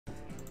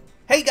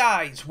Hey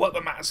guys,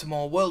 welcome back to some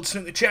more World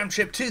Snooker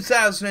Championship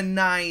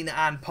 2009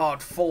 and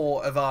part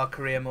 4 of our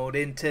career mode.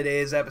 In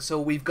today's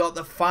episode we've got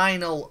the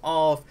final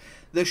of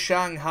the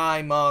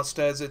Shanghai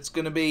Masters. It's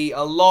going to be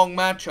a long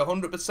match,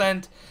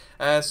 100%,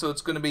 so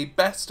it's going to be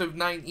best of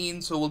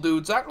 19, so we'll do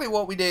exactly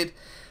what we did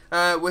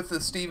with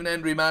the Stephen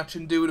Hendry match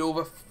and do it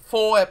over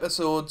 4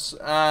 episodes,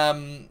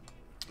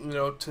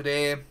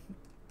 today,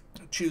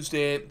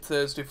 Tuesday,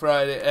 Thursday,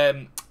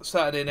 Friday,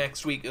 Saturday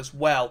next week as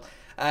well.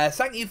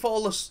 Thank you for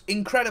all the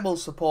incredible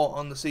support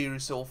on the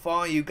series so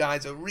far. You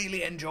guys are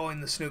really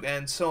enjoying the snooker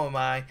and so am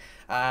I.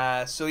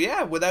 So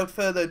yeah, without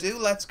further ado,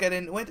 let's get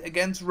into it.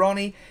 Against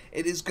Ronnie,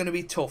 it is going to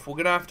be tough. We're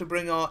going to have to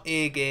bring our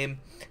A game.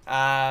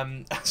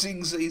 As you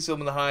can see,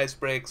 some of the highest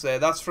breaks there.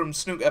 That's from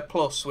Snooker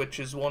Plus, which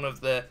is one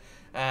of the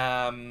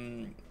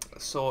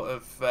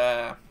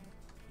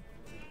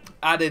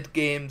added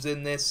games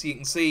in this. You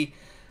can see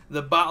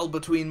the battle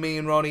between me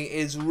and Ronnie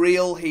is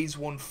real. He's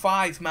won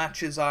 5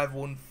 matches, I've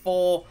won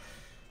 4.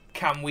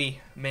 Can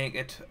we make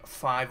it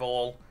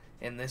 5-all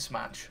in this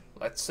match?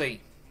 Let's see.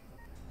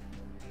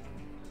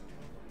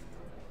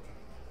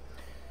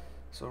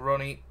 So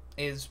Ronnie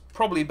is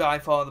probably by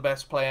far the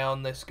best player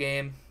on this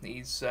game.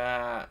 He's,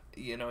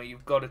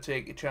 you've got to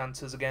take your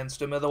chances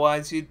against him.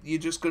 Otherwise, you're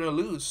just going to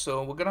lose.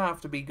 So we're going to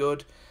have to be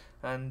good.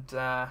 And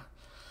I'm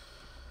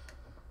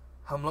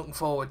looking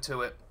forward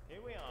to it. Here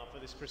we are for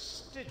this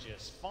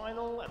prestigious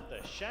final at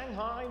the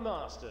Shanghai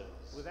Masters.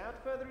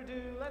 Without further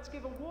ado, let's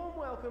give a warm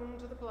welcome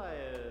to the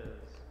players.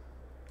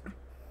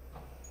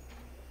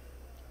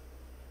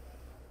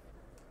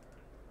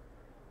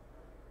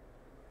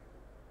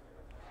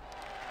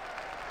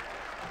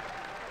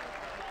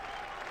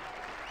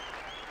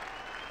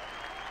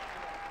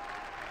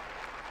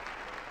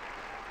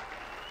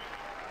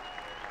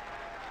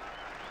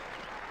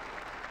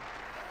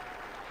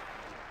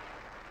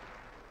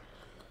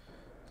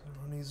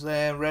 Ronnie's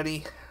there,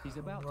 ready. He's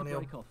about to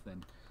break off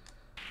then.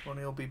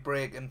 Ronnie will be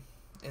breaking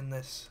in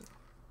this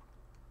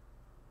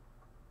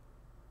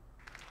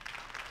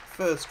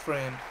first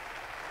frame.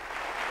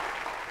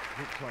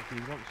 Looks like he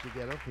wants to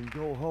get up and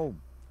go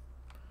home.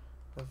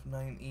 Of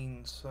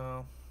 19,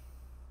 so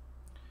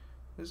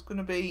it's going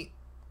to be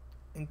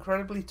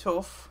incredibly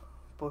tough,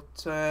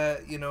 but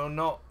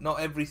not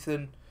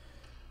everything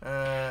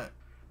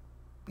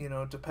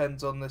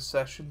depends on this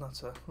session.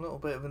 That's a little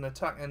bit of an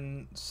attack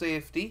and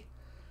safety.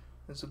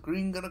 Is the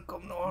green going to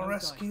come to our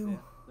rescue?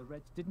 The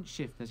reds didn't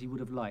shift as he would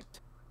have liked.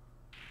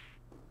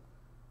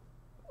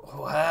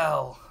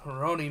 Well,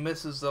 Ronnie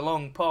misses the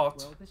long pot.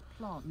 Well, this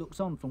plant looks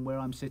on from where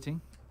I'm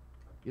sitting.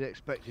 You'd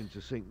expect him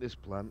to sink this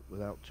plant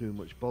without too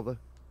much bother.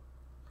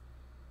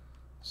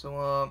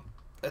 So,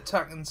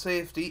 attack and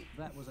safety.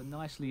 That was a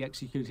nicely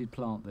executed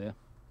plant there.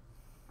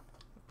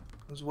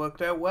 Has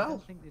worked out I well.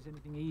 don't think there's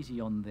anything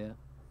easy on there.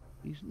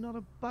 He's not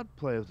a bad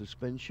player of the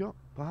spin shot.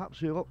 Perhaps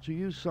he'll opt to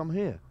use some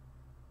here.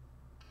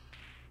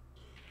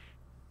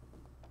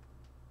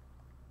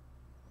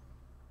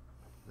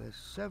 There's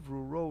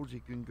several roads he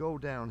can go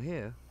down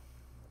here.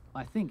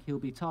 I think he'll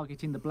be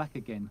targeting the black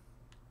again.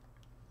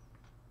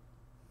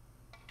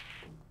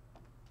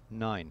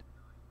 9.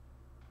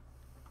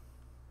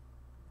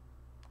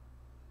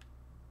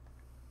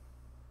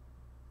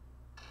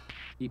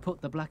 He put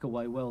the black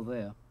away well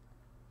there.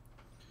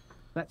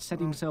 That set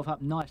himself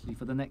up nicely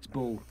for the next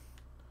ball.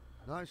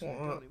 Nicely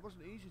done. It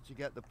wasn't easy to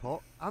get the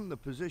pot and the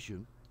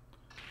position.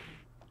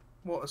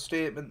 What a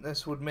statement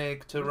this would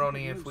make to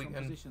Ronnie if we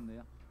can Position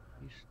there.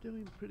 He's still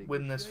in pretty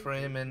win good this shape.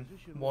 frame in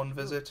Position one looks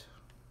good. visit.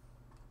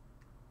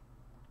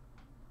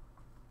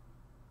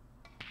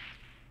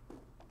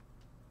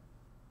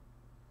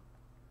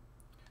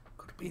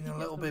 Could have If been he a gets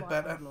little the bit right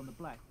better. angle on the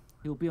black,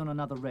 he'll be on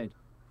another red.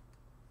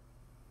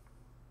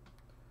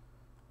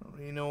 Don't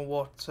really know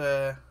what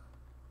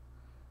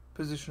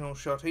positional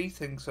shot he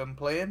thinks I'm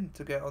playing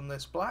to get on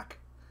this black.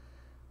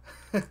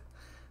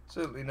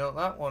 Certainly not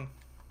that one.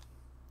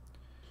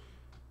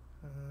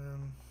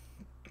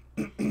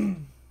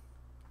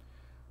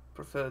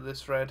 Prefer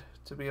this red,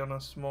 to be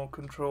honest. More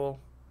control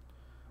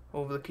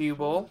over the cue So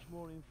ball. much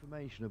more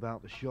information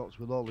about the shots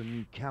with all the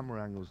new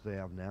camera angles they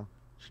have now.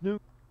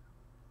 Snoop.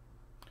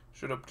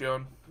 Shut up,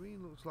 John.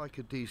 Green looks like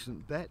a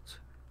decent bet.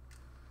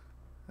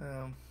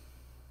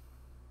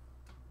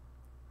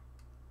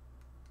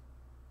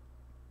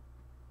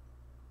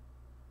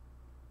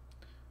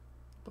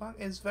 Black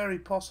is very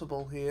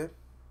possible here.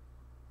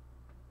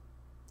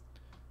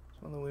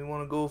 So whether we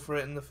want to go for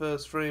it in the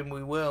first frame,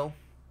 we will.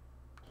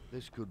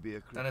 This could be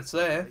a And it's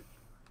there.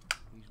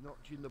 He's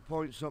notching the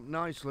points up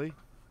nicely.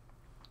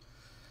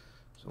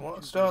 So what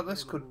a start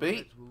this could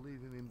be. Will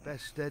leave him in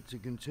best stead to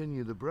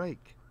continue the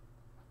break.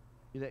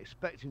 You'd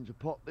expect him to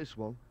pot this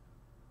one.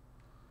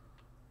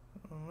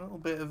 A little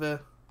bit of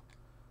a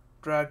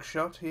drag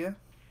shot here.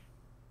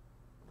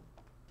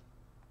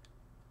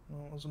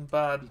 Well, it wasn't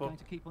bad, He's but going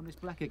to keep on this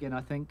black again, I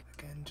think.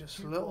 again, just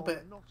a Cue little ball,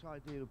 bit. Not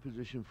ideal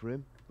position for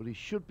him, but he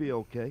should be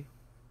okay.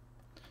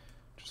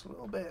 Just a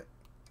little bit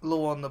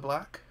low on the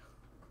black.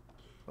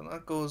 But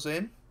that goes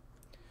in.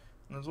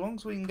 And as long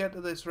as we can get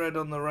to this red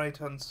on the right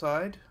hand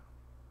side,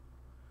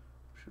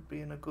 Should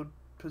be in a good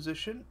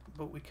position,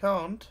 but we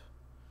can't.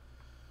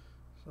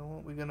 So what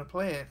are we going to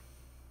play?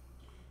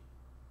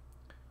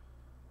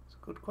 It's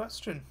a good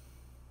question.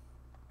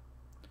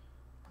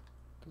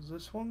 Does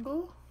this one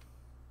go?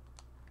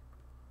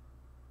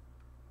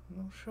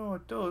 I'm not sure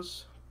it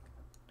does.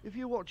 If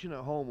you're watching at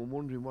home and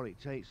wondering what it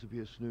takes to be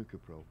a snooker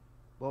pro,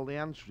 well, the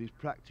answer is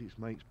practice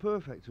makes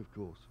perfect, of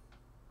course.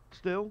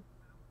 Still,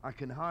 I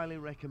can highly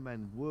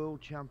recommend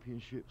World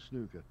Championship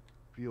Snooker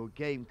for your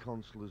game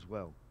console as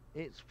well.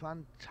 It's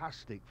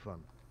fantastic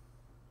fun.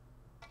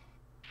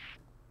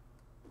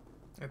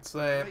 It's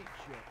there. Great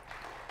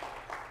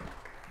shot.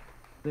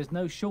 There's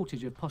no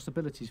shortage of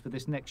possibilities for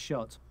this next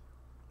shot.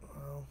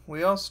 Well,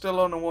 we are still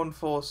on a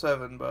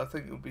 147, but I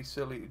think it would be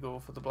silly to go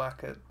for the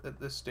black at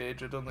this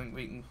stage. I don't think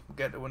we can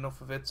get to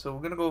enough of it, so we're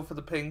going to go for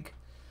the pink.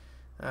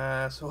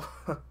 So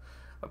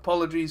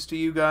apologies to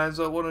you guys.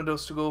 I wanted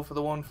us to go for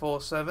the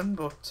 147,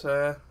 but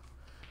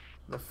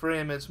the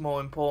frame is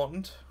more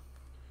important.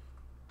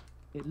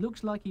 It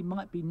looks like he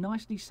might be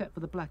nicely set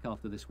for the black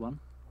after this one.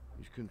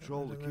 He's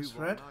controlled the cue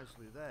ball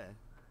nicely there.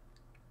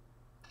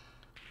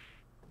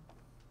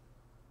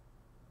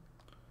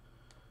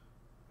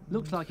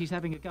 Looks like he's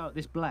having a go at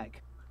this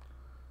black.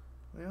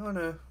 We are in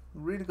a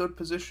really good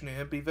position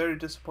here. Be very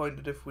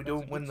disappointed if we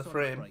don't win the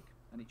frame. Break,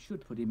 and it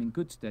should put him in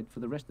good stead for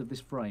the rest of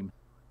this frame.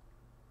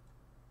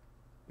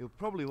 He'll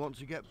probably want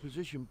to get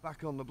position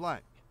back on the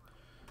black.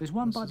 There's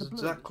one This by is the blue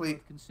exactly-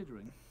 that's worth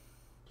considering.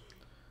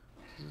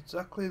 This is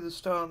exactly the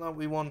start that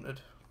we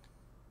wanted.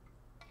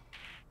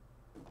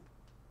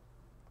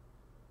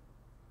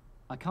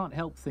 I can't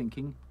help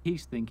thinking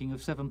he's thinking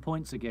of 7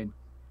 points again.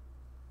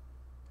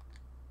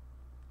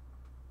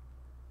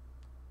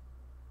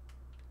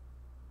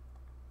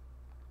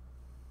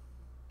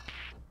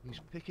 He's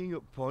picking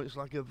up points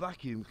like a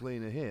vacuum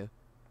cleaner here.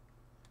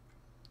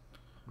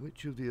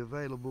 Which of the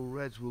available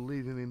reds will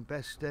leave him in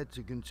best stead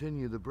to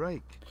continue the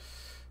break?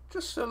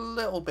 Just a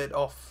little bit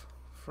off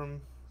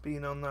from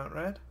being on that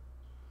red.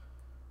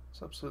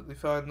 It's absolutely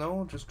fine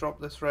though. Just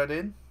drop this red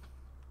in.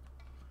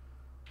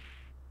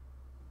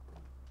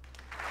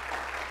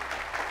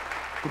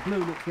 The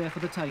blue looks there for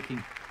the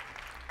taking.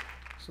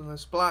 So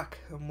there's black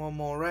and one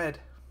more red.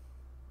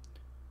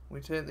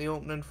 We take the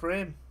opening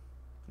frame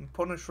and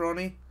punish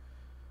Ronnie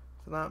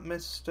for that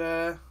missed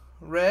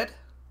red.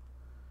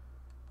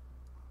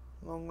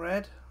 Long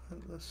red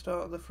at the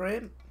start of the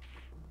frame.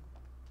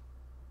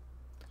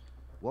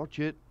 Watch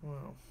it.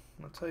 Well,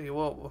 I'll tell you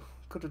what, we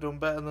could have done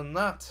better than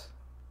that.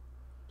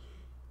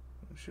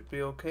 It should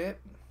be okay.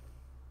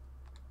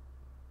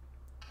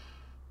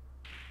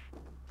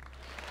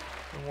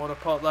 And what a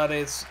pot that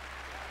is.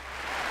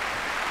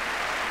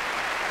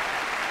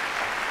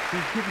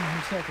 He's given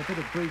himself a bit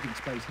of breathing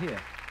space here.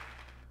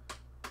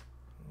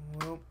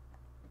 Well,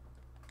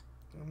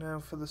 now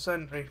for the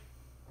century.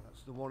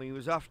 That's the one he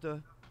was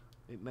after.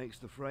 It makes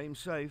the frame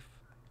safe.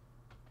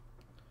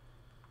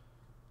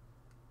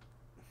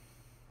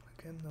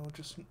 Again though,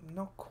 just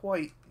not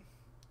quite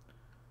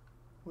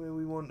where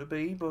we want to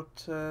be,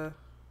 but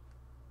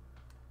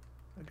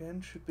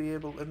again, should be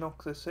able to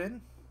knock this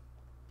in.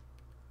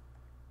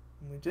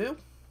 And we do.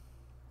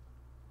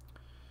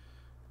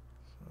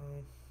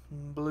 So,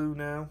 blue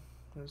now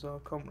is our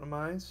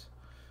compromise.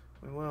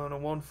 We were on a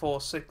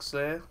 146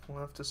 there. We'll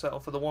have to settle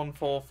for the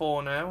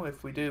 144 now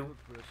if we do.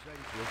 I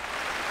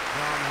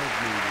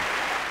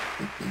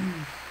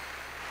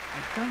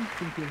don't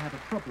think he'll have a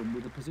problem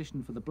with the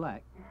position for the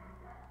black.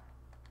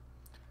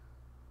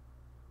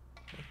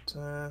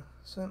 But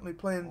certainly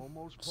playing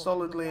Almost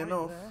solidly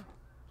possible enough. there.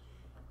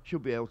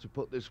 Should be able to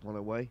put this one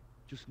away.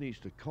 Just needs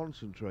to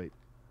concentrate.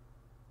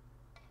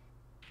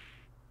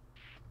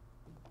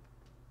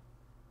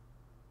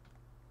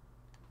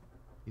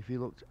 If he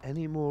looked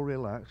any more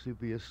relaxed, he'd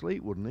be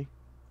asleep, wouldn't he?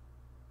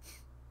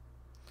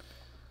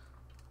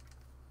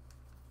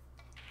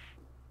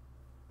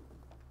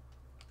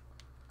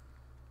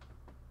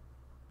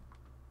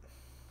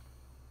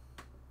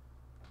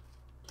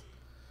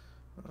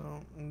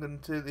 Well, I'm going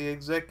to take the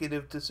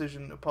executive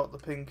decision to pot the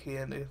pink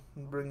here and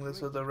bring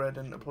this other red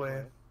into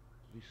play.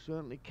 He's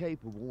certainly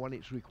capable when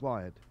it's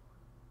required.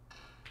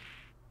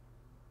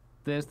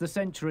 There's the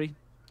century.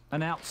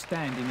 An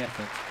outstanding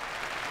effort.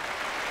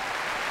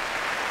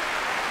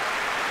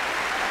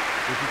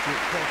 Difficult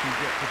pot he's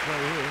got to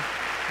play here.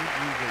 Could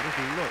use a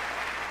little luck.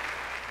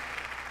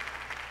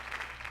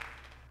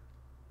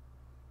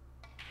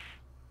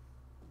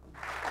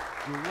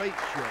 Great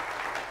shot.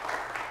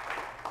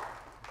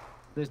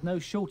 There's no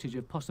shortage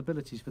of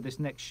possibilities for this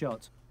next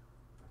shot.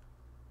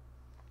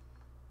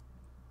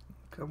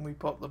 Can we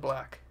pot the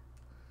black?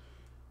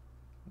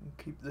 And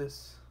keep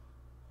this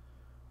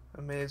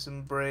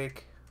amazing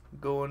break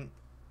going.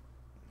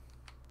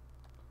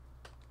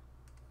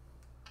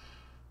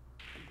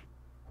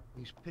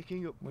 He's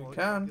picking up We points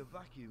can. like a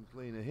vacuum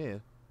cleaner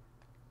here.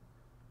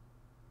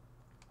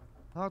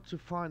 Hard to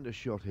find a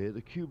shot here. The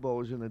cue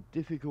ball is in a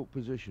difficult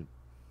position.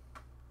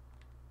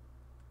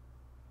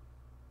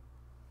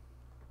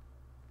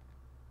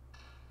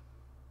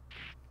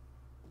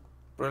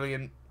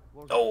 Brilliant.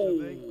 Was it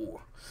to be?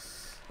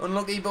 Oh!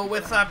 Unlucky, but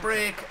with that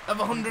break of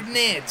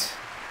 108,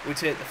 we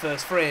take the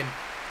first frame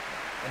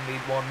and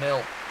lead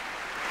 1-0.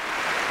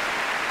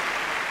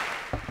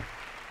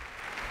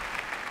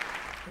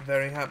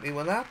 Very happy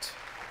with that.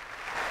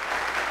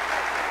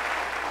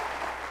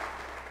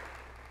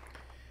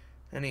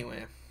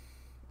 Anyway,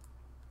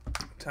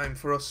 time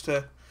for us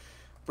to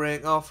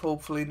break off.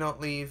 Hopefully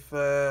not leave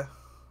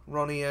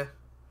Ronnie an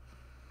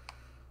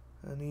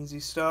easy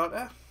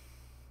starter.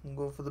 And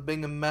go for the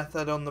Bingham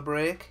method on the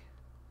break.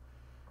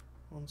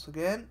 Once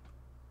again.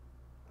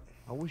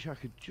 I wish I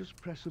could just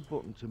press a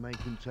button to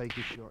make him take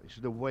a shot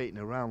instead of waiting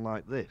around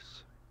like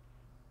this.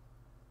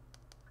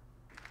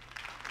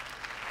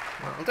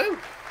 That'll do.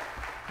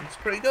 It's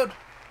pretty good.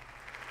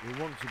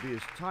 We want to be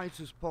as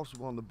tight as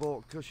possible on the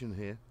baulk cushion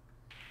here.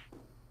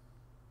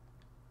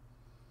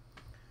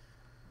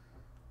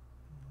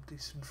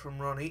 Decent from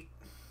Ronnie.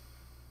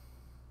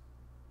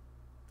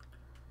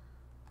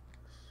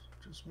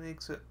 Just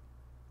makes it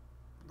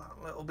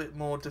that little bit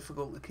more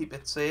difficult to keep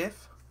it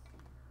safe.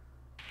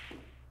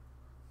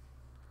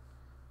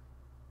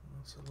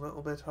 It's a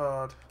little bit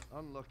hard.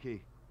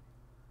 Unlucky.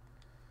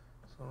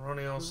 So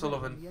Ronnie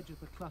O'Sullivan. The edge of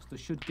the cluster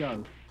should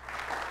go.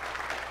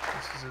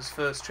 This is his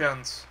first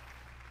chance.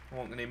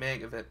 What can he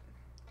make of it?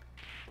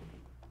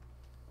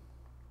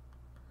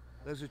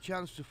 There's a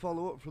chance to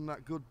follow up from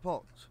that good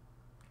pot.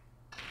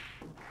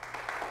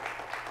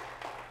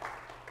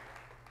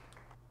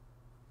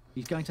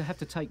 He's going to have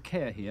to take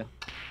care here.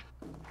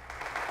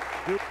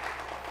 Good.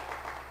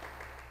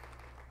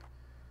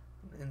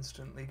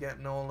 Instantly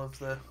getting all of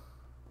the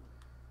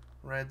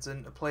reds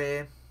into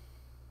play.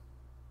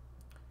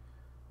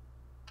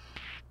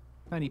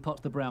 And he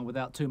pots the brown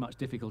without too much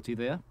difficulty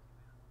there.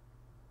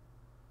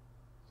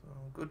 So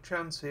good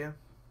chance here.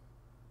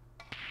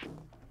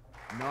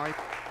 Nice.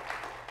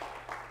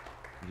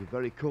 He's a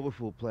very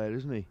colourful player,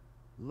 isn't he?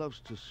 Loves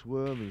to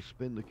swerve and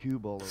spin the cue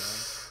ball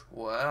around.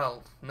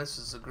 Well,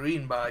 misses the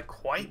green by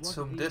quite It wasn't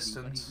some easy, but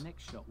distance. his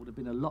next shot would have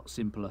been a lot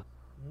simpler.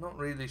 Not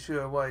really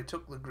sure why he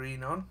took the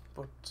green on,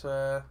 but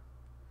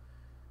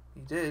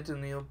he did,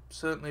 and he'll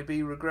certainly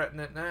be regretting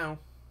it now.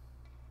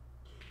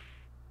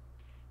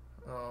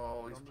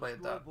 Oh, he's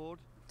played that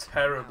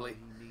terribly.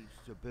 He needs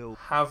to build.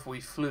 Have we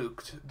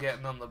fluked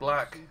getting on the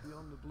black?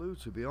 Beyond the blue,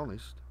 to be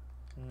honest.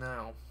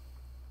 No.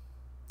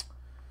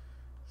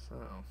 So,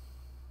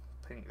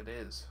 I think it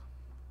is.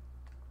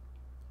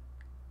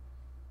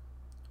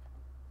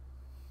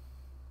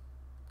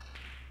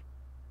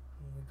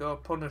 We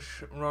got to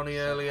punish Ronnie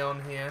early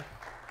on here.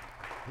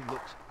 He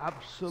looks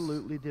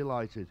absolutely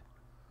delighted.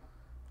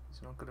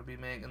 He's not going to be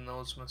making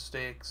those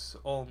mistakes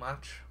all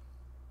match.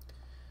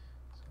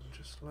 So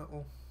just a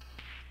little.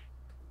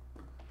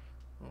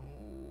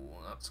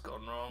 Oh, that's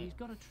gone wrong. He's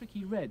got a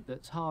tricky red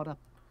that's hard up.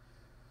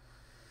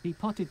 He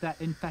potted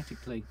that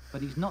emphatically,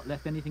 but he's not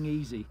left anything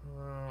easy.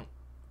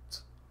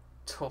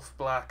 Tough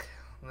black.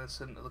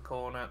 This into the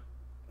corner.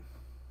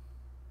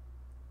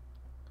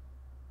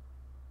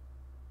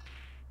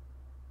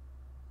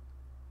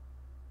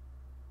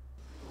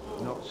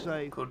 Not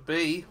safe. Could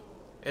be.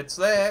 It's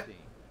there.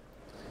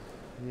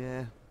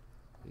 Yeah,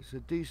 it's a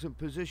decent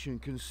position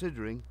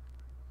considering.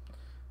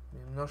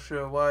 I'm not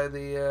sure why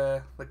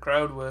the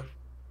crowd were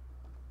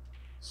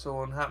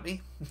so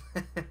unhappy.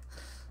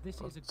 This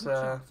is a good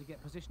But, chance to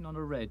get position on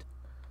a red.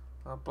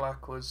 That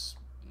black was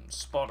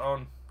spot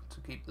on to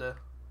keep the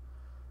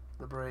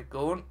break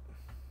going.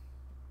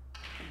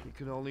 He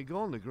can only go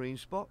on the green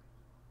spot.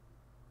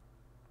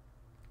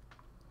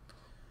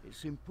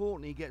 It's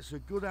important he gets a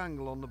good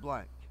angle on the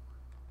black.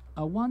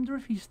 I wonder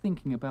if he's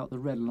thinking about the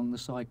red along the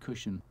side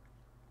cushion.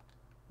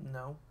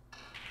 No.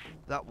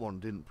 That one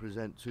didn't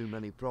present too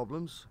many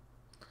problems.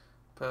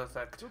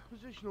 Perfect. Good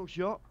positional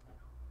shot.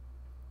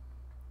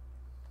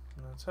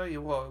 And I'll tell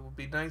you what, it would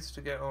be nice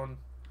to get on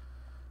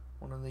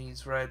one of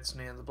these reds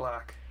near the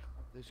black.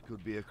 This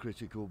could be a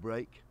critical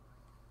break.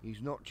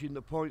 He's notching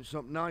the points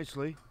up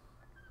nicely.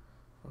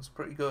 That's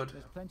pretty good.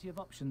 There's plenty of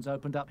options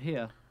opened up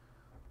here.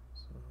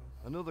 So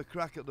Another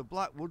crack at the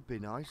black would be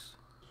nice.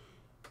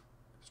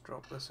 just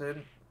drop this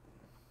in.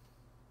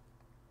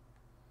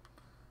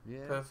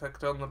 Yeah.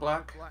 Perfect on the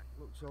black. Black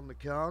looks on the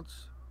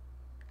cards.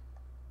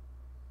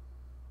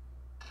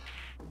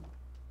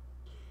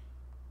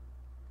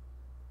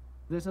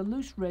 There's a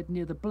loose red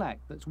near the black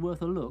that's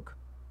worth a look.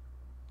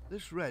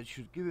 This red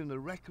should give him the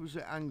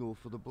requisite angle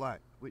for the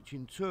black, which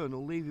in turn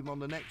will leave him on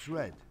the next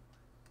red.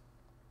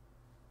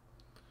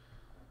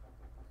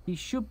 He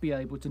should be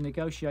able to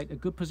negotiate a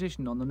good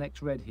position on the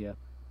next red here.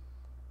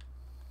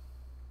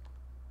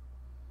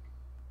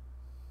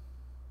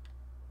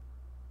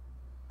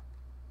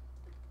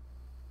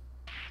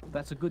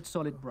 That's a good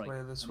solid break.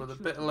 Play this and with it a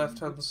should bit of give him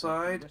left-hand good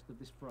start for side. the rest of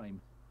this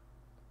frame.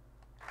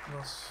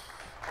 That's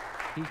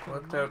He's got a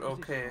worked nice out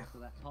position okay. after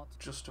that pot.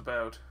 Just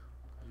about.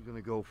 He's going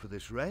to go for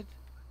this red.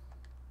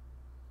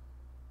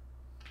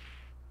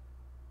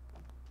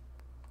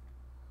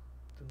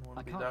 Didn't want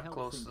I to be can't that help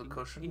close to the thinking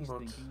cushion, he's but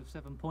thinking of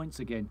 7 points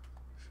again.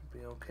 should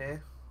be okay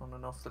on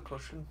and off the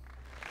cushion.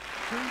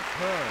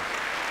 Superb.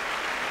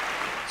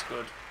 That's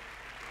good.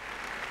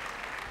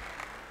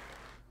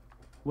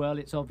 Well,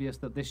 it's obvious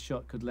that this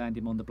shot could land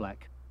him on the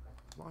black.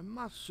 My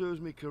math serves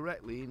me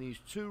correctly. He needs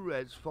 2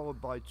 reds followed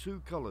by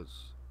 2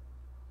 colours.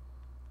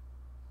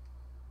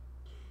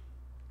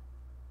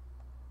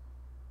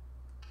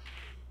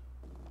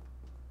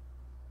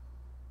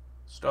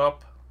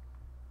 Stop.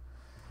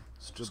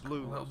 It's The just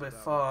blue a little was bit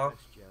about far. the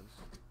best chance.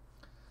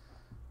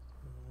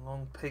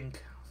 Long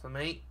pink for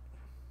me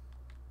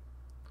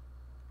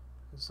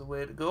is the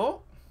way to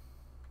go.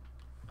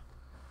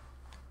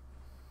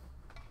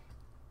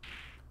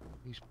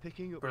 He's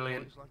picking up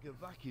Brilliant. points like a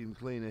vacuum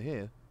cleaner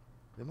here.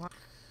 They might...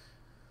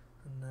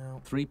 And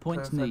now 3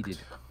 points perfect. needed.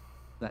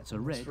 That's a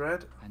It's red,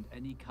 red. and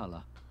any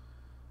colour.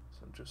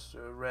 So just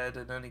a red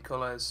in any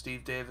colour, as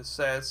Steve Davis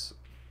says.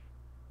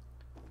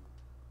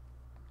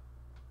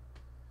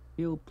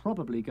 He'll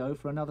probably go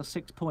for another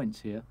 6 points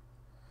here.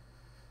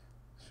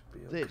 Should be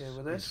This okay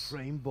with is this.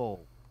 frame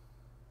ball.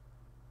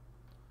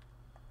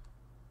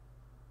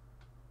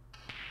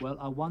 Well,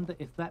 I wonder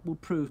if that will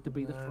prove to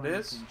be the There it frame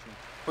is. clincher.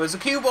 Where's the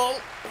cue ball?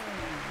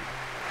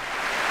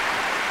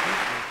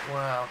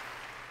 Wow.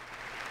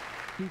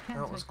 He can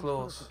That take was his foot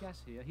close. off the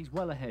gas here. He's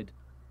well ahead.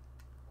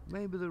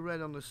 Maybe the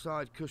red on the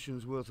side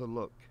cushion's worth a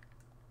look.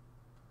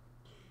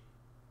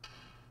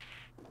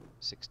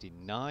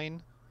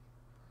 69.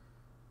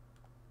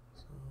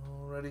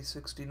 Already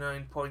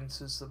 69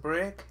 points is the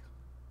break.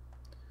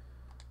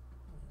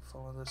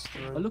 Follow this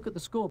through. A look at the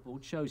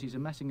scoreboard shows he's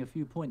amassing a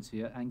few points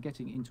here and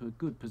getting into a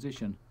good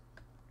position.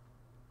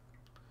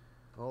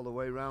 All the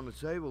way round the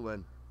table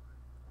then.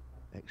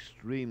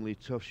 Extremely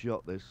tough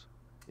shot this.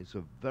 It's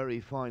a very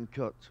fine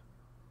cut.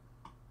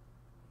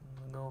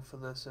 I'm gonna go for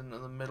this into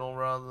the middle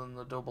rather than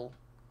the double.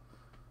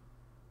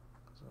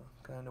 'Cause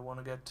I kind of want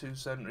to get 2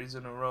 centuries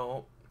in a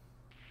row.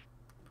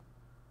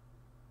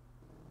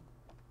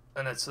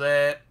 And it's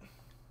there.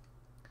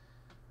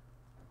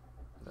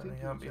 I Very think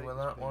he'll happy take with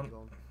his that pink one.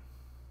 on.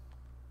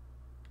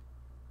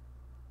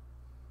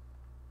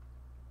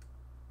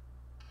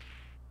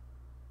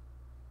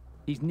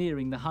 He's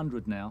nearing the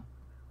 100 now.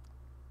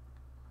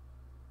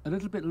 A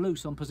little bit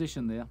loose on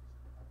position there.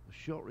 The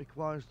shot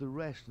requires the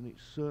rest, and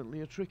it's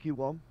certainly a tricky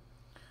one.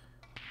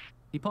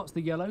 He pots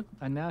the yellow,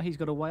 and now he's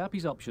got to weigh up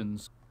his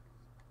options.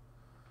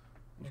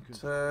 He's But,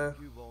 controlled the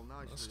cue ball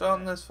nicely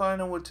Starting there. this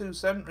final with 2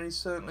 centuries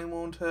certainly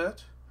won't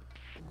hurt.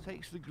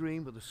 Takes the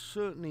green with a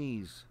certain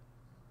ease.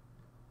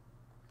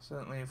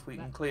 Certainly if we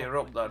can That's clear top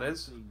up, point that by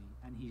is. Sweeney,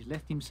 and he's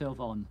left himself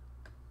on.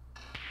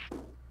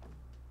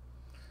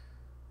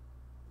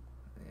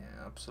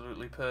 Yeah,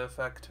 absolutely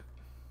perfect.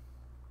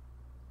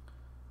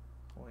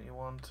 What you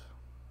want.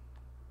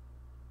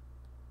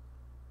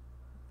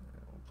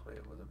 Yeah, we'll play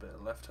it with a bit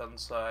of left-hand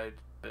side,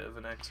 bit of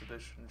an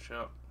exhibition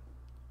shot.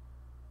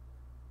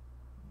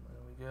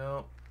 There we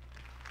go.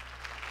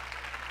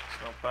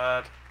 It's not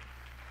bad.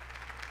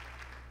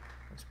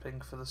 It's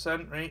pink for the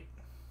century.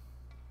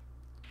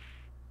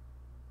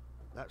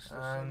 That's the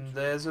And century.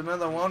 there's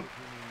another one. He's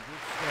looking in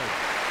good stead.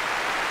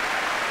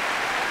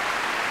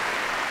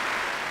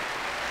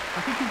 I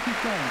think he'll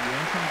keep going here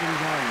and try and get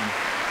his iron.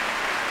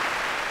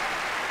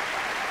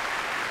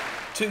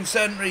 2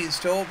 centuries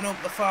to open up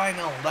the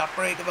final. That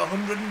break of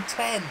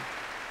 110.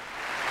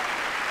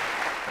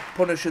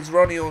 Punishes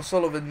Ronnie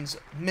O'Sullivan's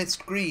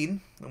missed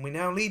green, and we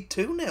now lead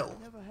 2-0.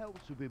 It never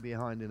helps to be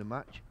behind in a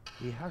match.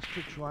 He has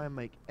to try and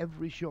make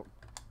every shot.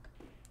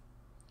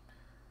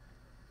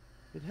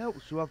 It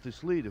helps to have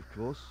this lead, of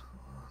course.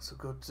 That's a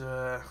good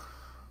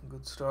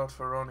start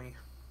for Ronnie,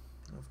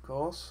 of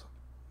course.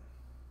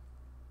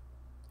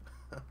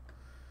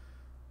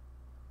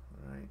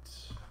 Right.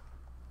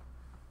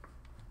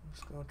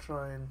 Just gonna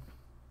try and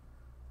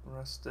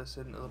rest this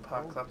into the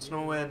pack. Oh, That's dear,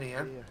 nowhere oh,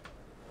 near. dear.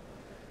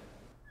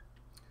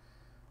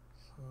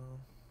 So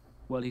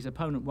Well, his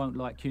opponent won't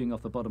like queuing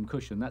off the bottom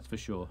cushion, that's for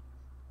sure.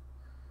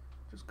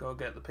 just gotta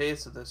get the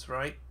pace of this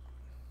right.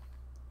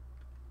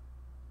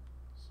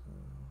 So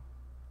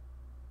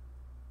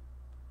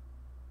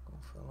go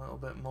for a little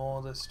bit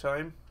more this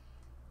time.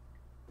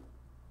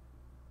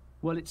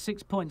 Well, it's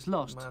 6 points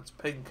lost, That's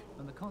pink.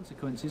 and the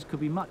consequences could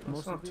be much more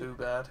That's not severe. too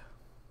bad.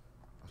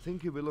 I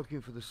think he'll be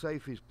looking for the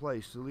safest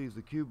place to leave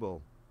the cue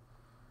ball.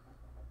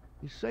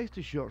 His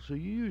safety shots are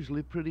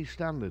usually pretty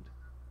standard.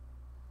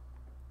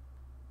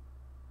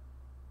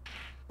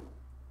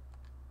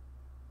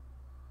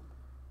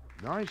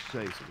 Nice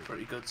safety.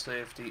 Pretty good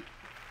safety.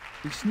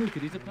 He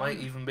snookered his It might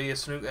opponent. even be a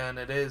snooker, and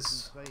it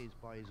is. Not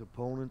fazed by his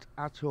opponent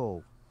at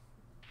all.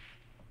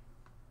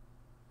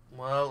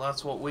 Well,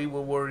 that's what we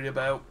were worried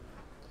about.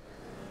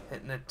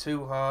 Hitting it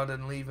too hard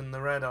and leaving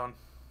the red on.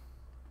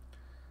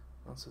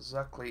 That's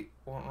exactly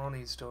what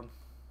Ronnie's done.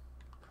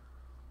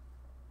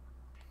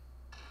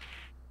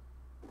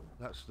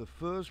 That's the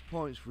first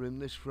points for him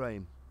this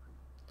frame.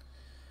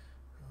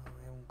 We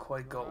haven't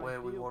quite got where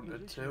we Ideal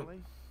wanted to.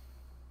 positionally.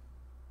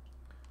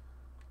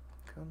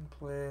 Can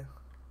play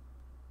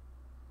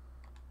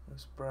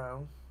this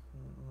brown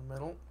in the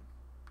middle.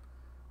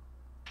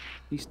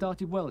 He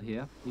started well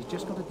here. He's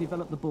just got to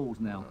develop the balls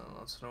now. Well,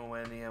 that's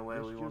nowhere near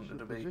where we Just wanted to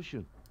the be.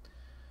 position.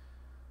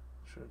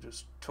 Should have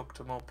just tucked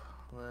him up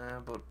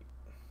there, but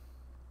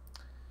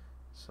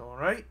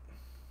alright.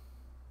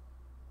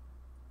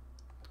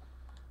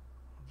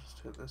 Just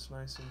hit this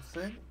nice and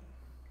thin.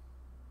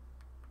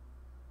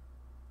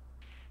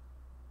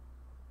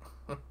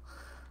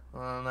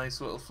 Well, nice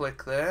little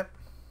flick there.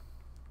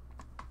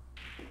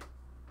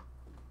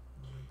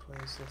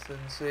 Place the thin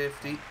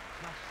safety.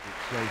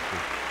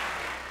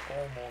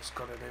 Almost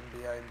got it in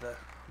behind the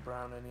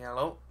brown and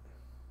yellow.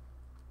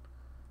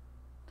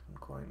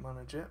 Didn't quite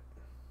manage it.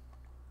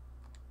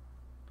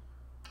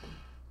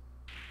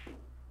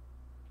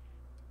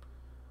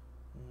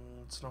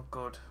 It's not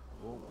good.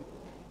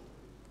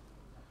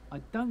 I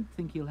don't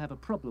think he'll have a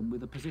problem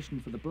with the position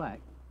for the black.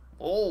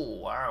 Oh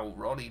wow,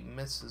 Ronnie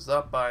misses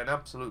that by an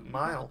absolute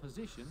mile.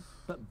 Position,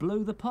 but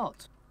blew the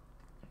pot.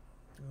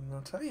 And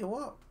I'll tell you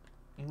what,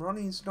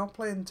 Ronnie's not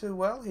playing too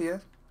well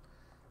here.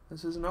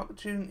 This is an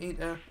opportunity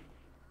to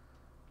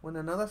win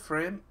another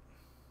frame.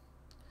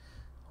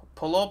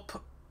 Pull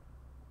up.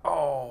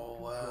 Oh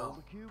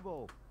well.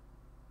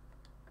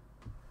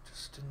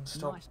 Just didn't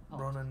stop Nice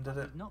running, did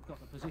it? He's not got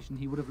the position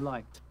he would have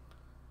liked.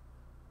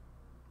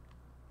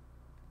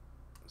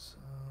 So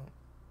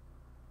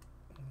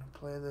I'm gonna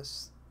play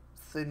this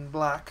thin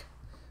black.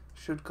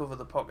 Should cover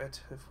the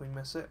pocket if we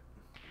miss it.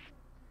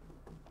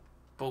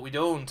 But we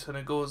don't, and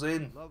it goes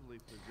in. Lovely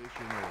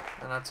position.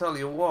 And I tell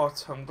you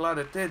what, I'm glad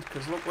it did,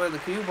 because look where the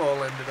cue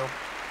ball ended up.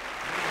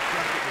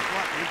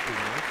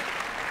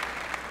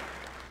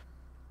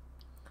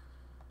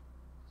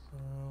 So,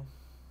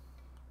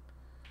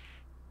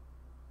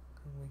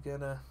 can we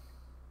get a...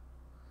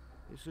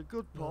 It's a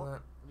good pot,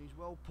 and he's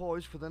well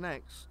poised for the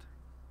next.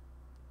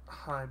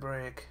 High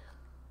break.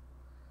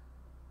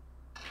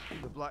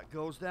 The black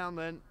goes down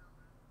then.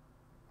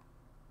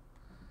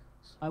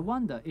 I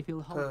wonder if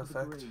he'll hold to the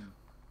Perfect. green.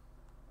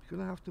 He's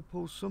going to have to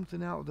pull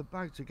something out of the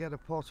bag to get a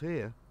pot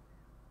here.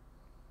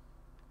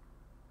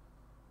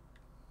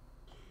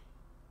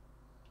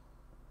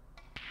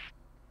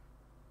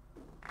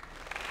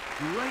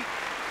 Great.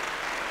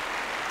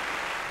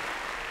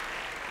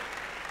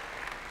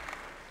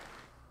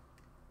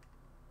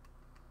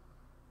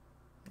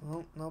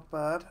 Oh, not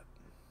bad.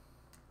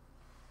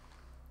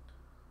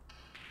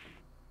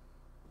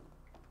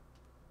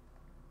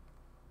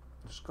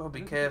 Just gotta be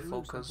Look at the careful,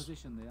 loose because,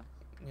 position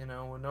there. you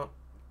know, we're not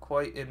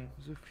quite in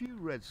There's a few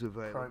reds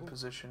available. prime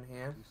position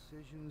here.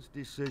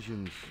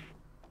 Decisions.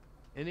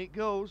 In it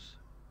goes.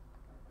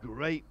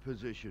 Great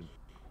position.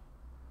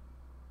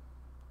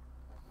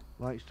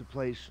 Likes to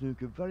play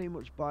snooker very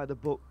much by the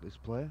book, this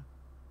player.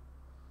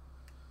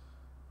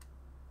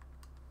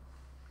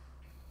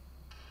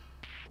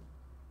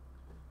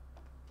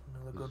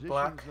 Another good Position's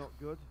black. not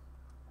good.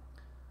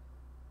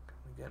 Can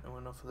we get to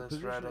enough of this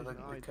Position red? I isn't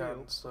think we ideal.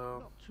 can, so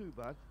Not too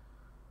bad.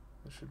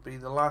 this should be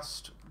the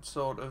last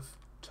sort of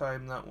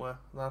time that we're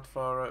that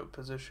far out of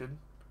position.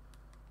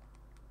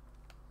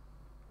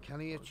 Can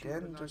he achieve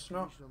Again, a nice just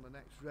not. position on the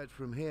next red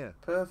from here?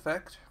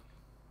 Perfect.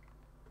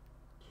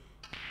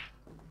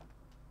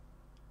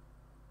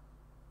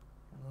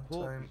 That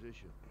Poor time.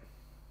 position.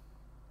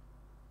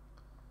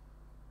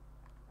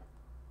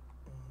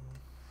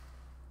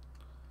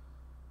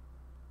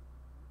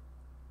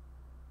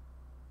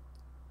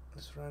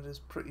 This red is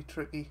pretty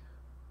tricky.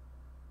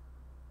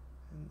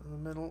 Into the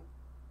middle.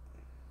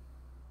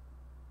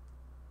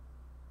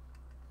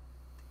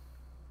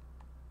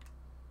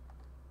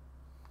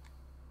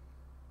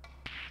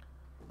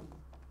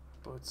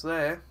 But it's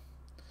there.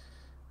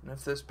 And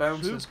if this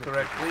bounces Super.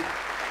 correctly, we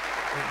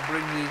can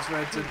bring these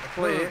reds into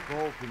play. Superb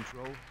ball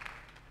control.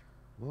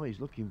 Well, he's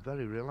looking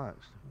very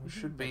relaxed. We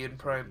should be in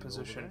prime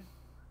position.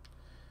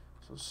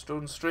 So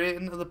stone straight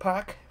into the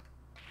pack.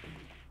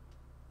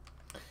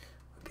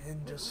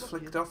 Again, just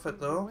flicked off it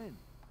though. I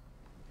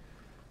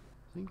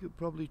think he'd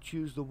probably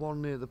choose the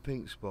one near the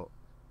pink spot.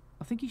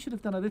 I think he should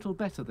have done a little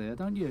better there,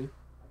 don't you?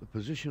 The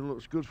position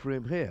looks good for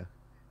him here.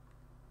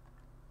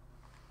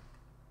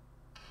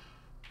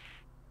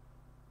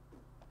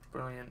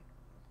 Brilliant.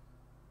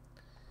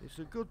 It's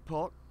a good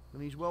pot,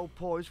 and he's well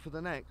poised for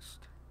the next.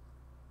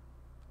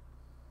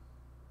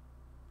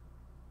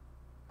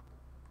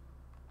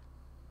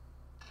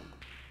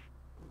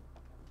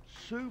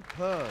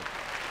 Superb.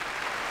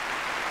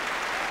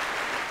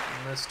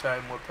 And this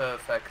time we're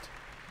perfect.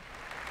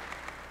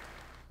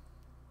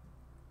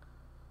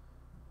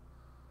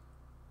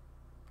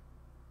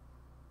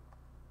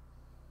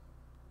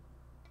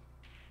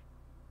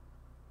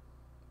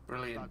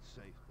 Brilliant. That's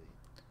safety.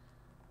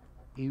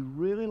 He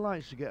really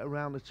likes to get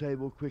around the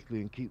table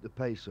quickly and keep the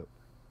pace up.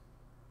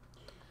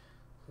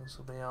 This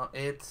will be our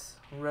 8th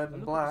red A and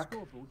look black. at the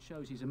scoreboard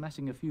shows he's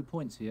amassing a few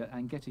points here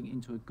and getting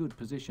into a good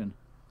position.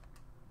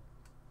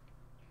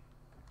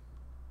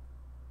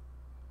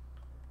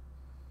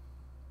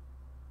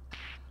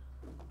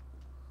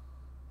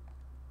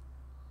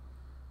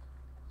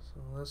 So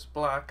this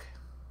black.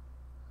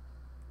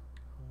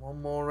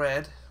 One more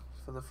red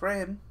for the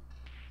frame.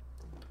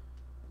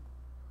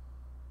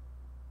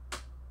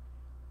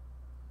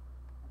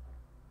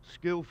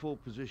 Skillful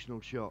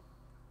positional shot.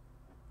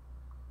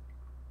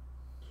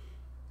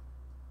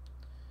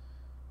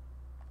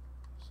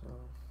 So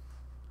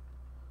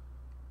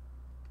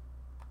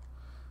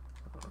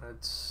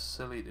it's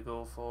silly to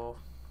go for.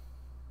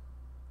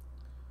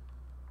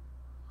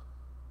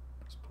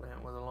 Just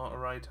playing with a lot of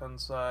right hand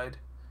side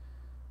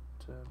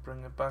to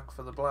bring it back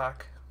for the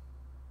black.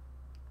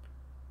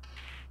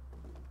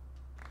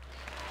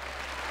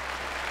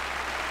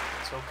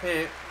 It's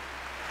okay.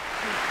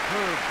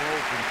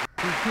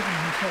 He's given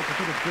himself a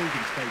bit of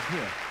breathing space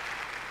here.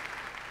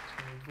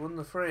 So we've won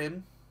the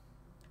frame.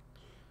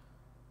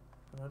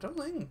 And I don't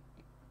think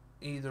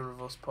either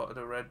of us potted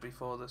a red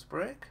before this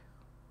break.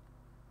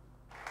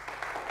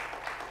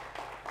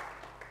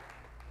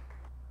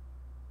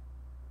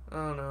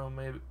 Oh no,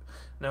 maybe.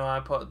 No, I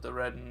potted the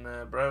red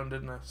and brown,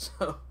 didn't I?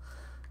 So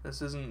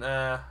this isn't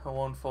a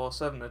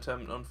 1-4-7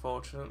 attempt,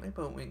 unfortunately,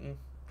 but we can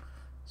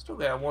still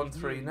get a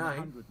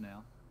 1-3-9.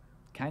 Now.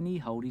 Can he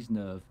hold his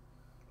nerve?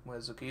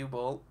 Where's the cue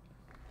ball?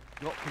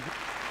 Not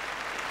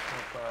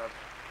Not bad.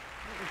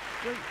 a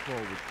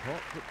straightforward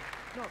pot, but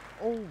not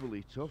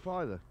overly tough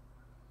either.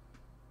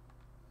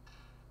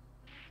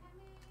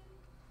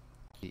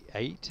 The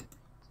 8.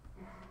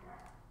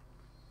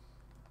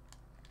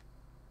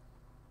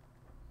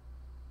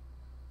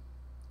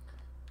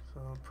 So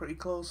pretty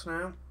close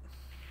now.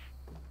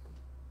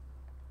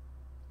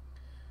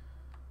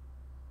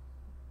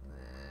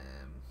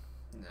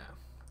 No.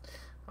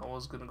 I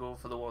was going to go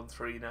for the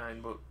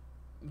 1-3-9, but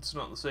it's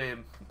not the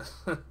same.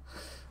 So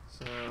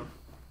I'll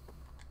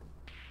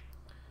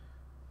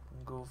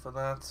go for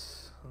that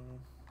and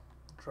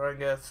try and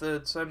get a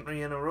third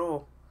century in a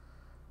row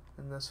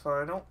in this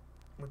final,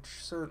 which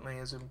certainly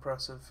is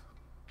impressive.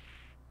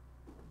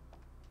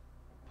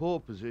 Poor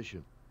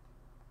position.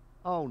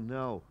 Oh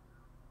no.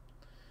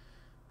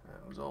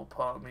 It was all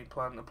part of me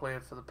planning to play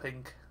it for the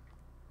pink.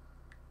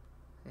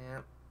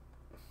 Yeah.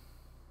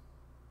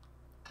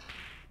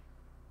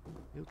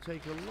 He'll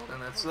take a lot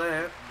And of it's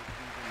there.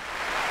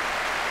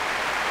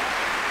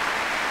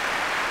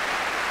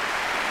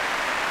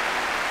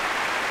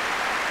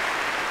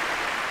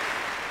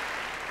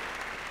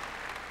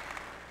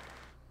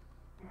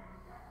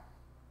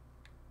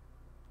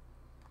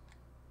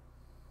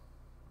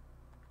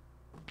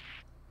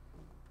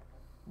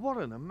 What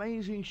an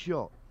amazing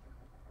shot.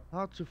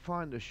 Hard to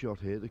find a shot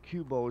here. The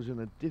cue ball is in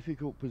a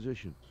difficult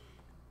position.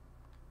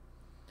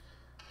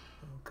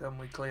 Can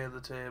we clear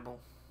the table?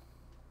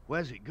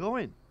 Where's it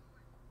going?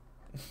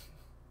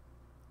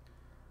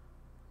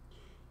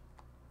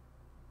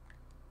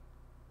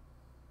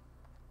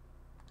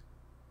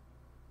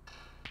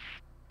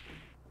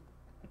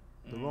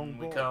 The wrong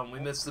We ball. can't. We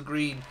missed the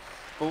green.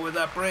 But with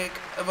that break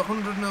of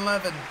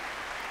 111,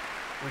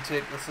 we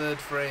take the third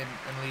frame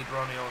and lead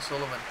Ronnie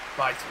O'Sullivan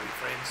by 3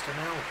 frames to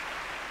 0.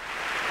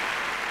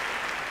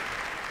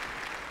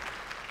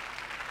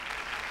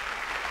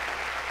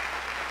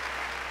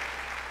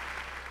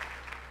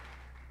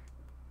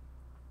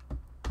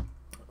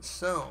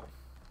 So,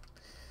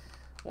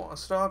 what a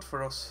start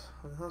for us,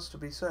 it has to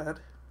be said.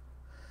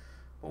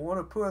 But what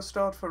a poor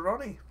start for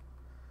Ronnie.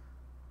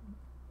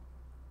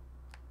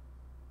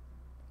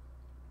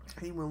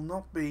 He will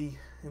not be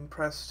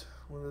impressed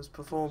with his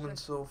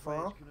performance so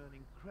far. Players can earn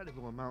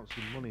incredible amounts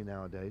of money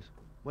nowadays.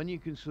 When you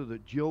consider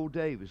that Joe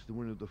Davis, the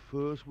winner of the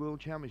first World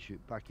Championship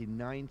back in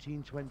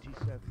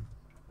 1927,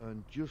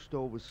 earned just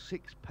over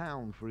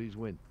 £6 for his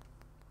win.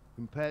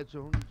 Compared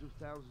to hundreds of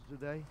thousands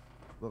today,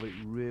 well, it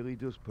really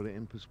does put it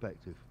in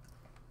perspective.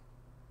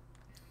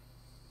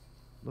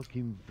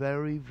 Looking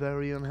very,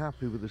 very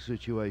unhappy with the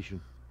situation.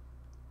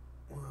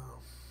 Wow.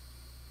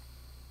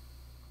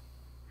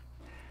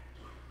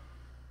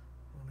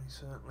 Ronnie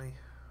certainly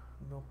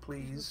not He's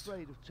pleased.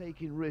 afraid of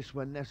taking risks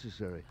when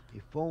necessary,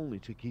 if only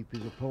to keep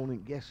his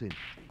opponent guessing.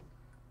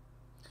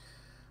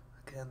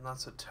 Again,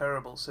 that's a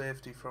terrible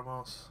safety from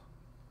us.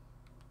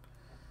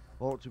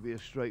 Ought to be a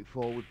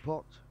straightforward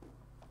pot.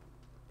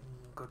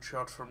 Good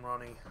shot from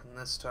Ronnie, and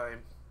this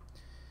time,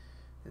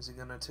 is he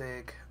going to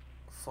take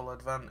full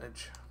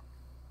advantage?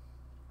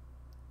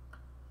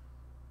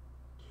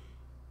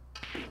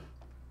 Got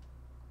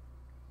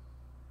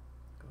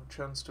a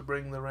chance to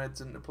bring the reds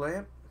into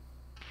play,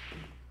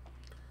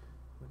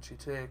 which he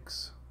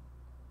takes.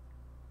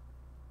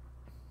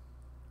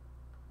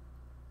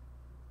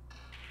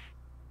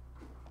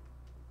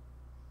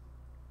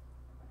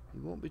 He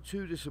won't be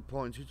too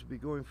disappointed to be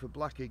going for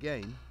black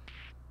again.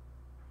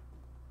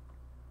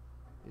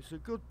 It's a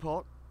good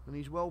pot, and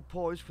he's well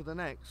poised for the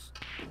next.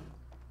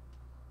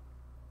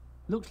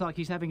 Looks like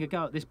he's having a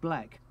go at this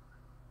black.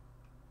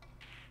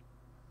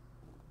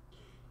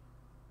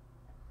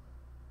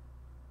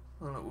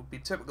 Well, it would be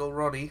typical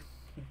Ronnie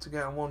to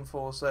get a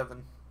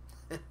 1-4-7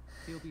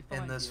 He'll be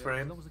fine in this here,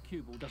 frame. as long as the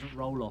cue ball doesn't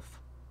roll off.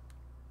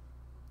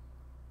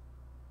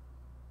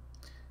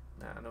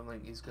 Nah, I don't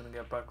think he's going to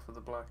get back for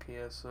the black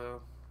here,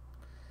 so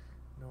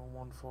no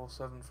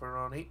 1-4-7 for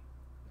Ronnie.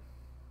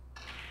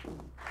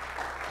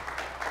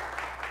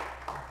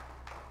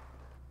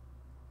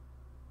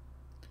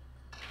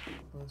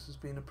 This has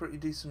been a pretty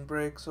decent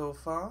break so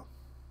far.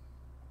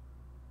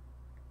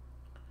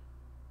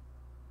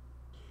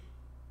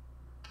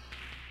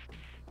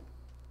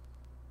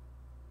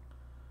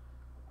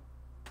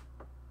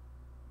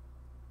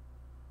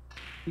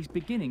 He's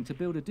beginning to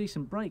build a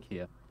decent break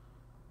here.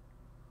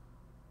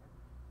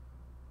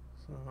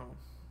 So,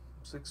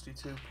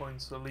 62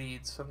 points the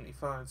lead,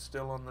 75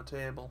 still on the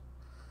table.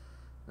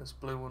 This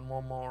blue and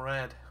one more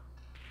red.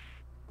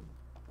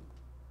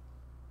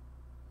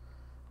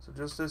 So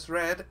just this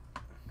red.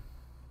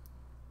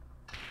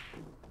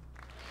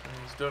 And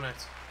he's done it.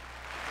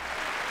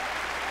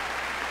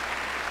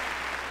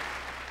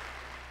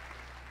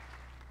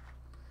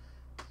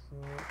 So,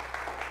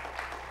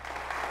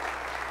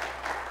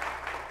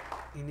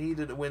 he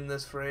needed to win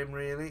this frame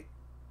really,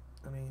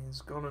 and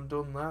he's gone and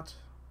done that.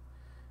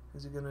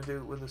 Is he going to do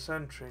it with a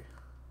sentry?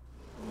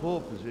 Poor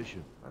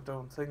position. I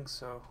don't think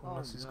so,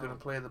 unless he's going to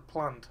play the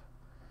plant.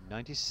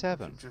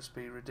 97. Which would just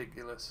be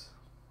ridiculous.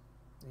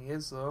 He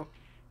is though.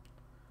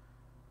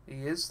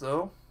 He is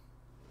though.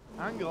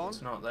 Hang on.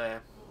 It's not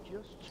there.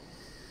 Just.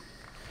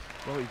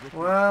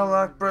 Well,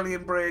 that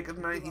brilliant break of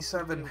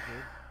 97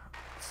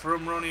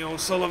 from Ronnie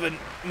O'Sullivan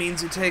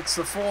means he takes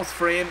the 4th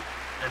frame,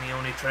 and he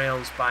only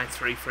trails by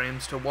 3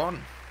 frames to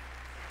 1.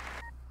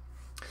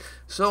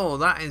 So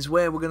that is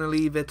where we're going to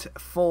leave it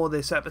for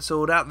this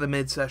episode at the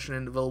mid-session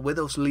interval, with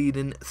us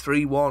leading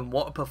 3-1.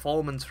 What a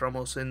performance from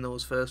us in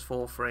those first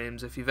 4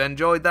 frames. If you've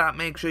enjoyed that,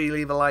 make sure you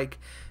leave a like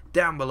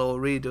down below.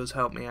 It really does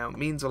help me out. It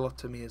means a lot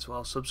to me as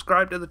well.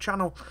 Subscribe to the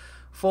channel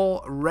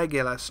for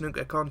regular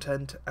snooker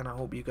content, and I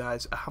hope you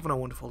guys are having a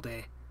wonderful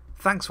day.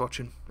 Thanks for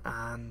watching,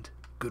 and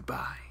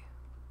goodbye.